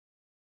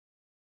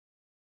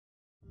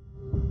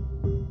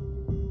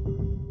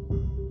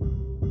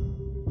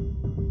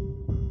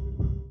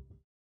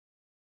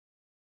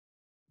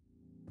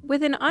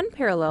With an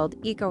unparalleled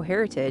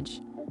eco-heritage,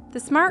 the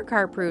smart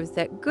car proves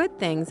that good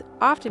things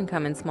often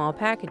come in small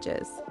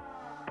packages.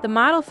 The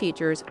model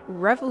features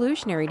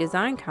revolutionary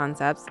design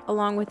concepts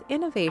along with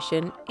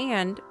innovation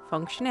and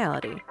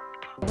functionality.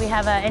 We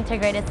have an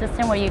integrated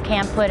system where you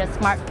can put a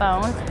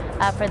smartphone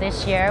for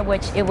this year,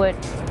 which it would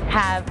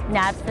have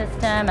nav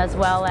system as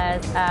well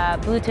as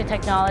Bluetooth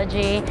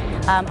technology.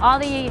 All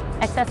the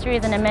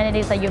accessories and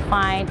amenities that you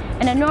find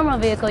in a normal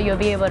vehicle you'll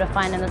be able to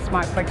find in the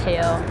Smart Car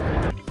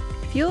too.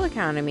 Fuel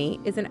economy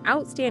is an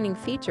outstanding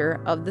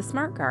feature of the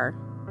smart car.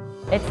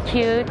 It's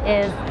cute,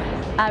 is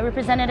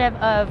representative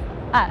of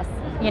us.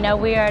 You know,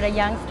 we are at a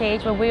young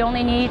stage where we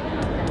only need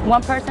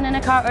one person in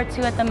a car or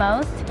two at the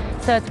most,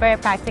 so it's very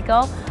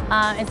practical.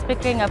 And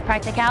speaking of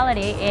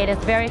practicality, it is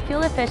very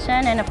fuel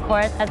efficient, and of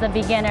course, as a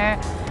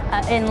beginner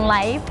in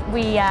life,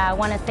 we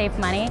want to save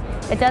money.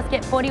 It does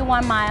get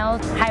 41 miles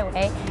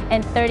highway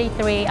and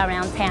 33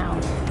 around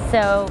town,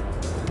 so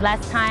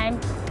less time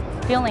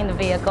fueling the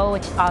vehicle,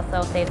 which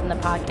also saves in the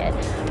pocket.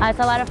 It's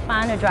a lot of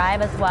fun to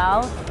drive as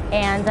well,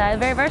 and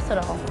very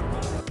versatile.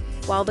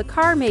 While the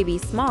car may be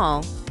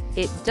small,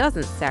 it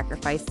doesn't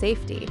sacrifice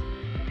safety.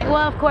 Well,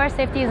 of course,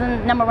 safety is the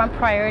 #1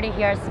 priority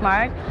here at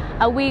Smart.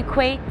 We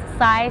equate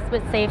size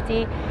with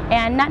safety,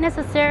 and not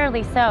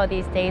necessarily so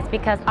these days,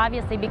 because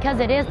obviously, because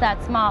it is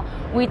that small,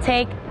 we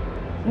take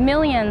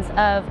millions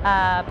of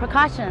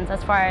precautions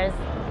as far as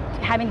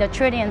having the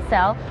tritium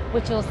cell,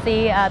 which you'll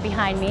see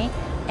behind me.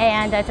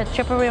 And it's a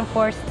triple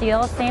reinforced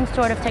steel, same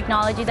sort of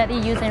technology that they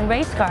use in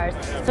race cars.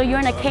 So you're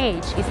in a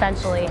cage,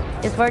 essentially.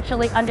 It's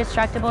virtually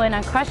indestructible and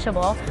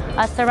uncrushable,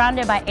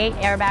 surrounded by 8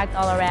 airbags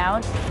all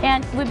around.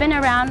 And we've been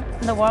around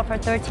the world for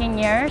 13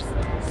 years,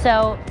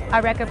 so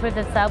our record proves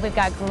itself. We've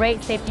got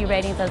great safety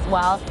ratings as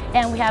well.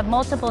 And we have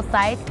multiple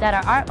sites that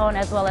are our own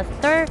as well as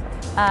third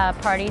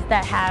parties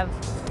that have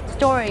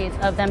stories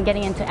of them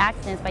getting into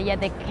accidents, but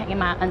yet they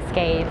came out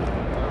unscathed.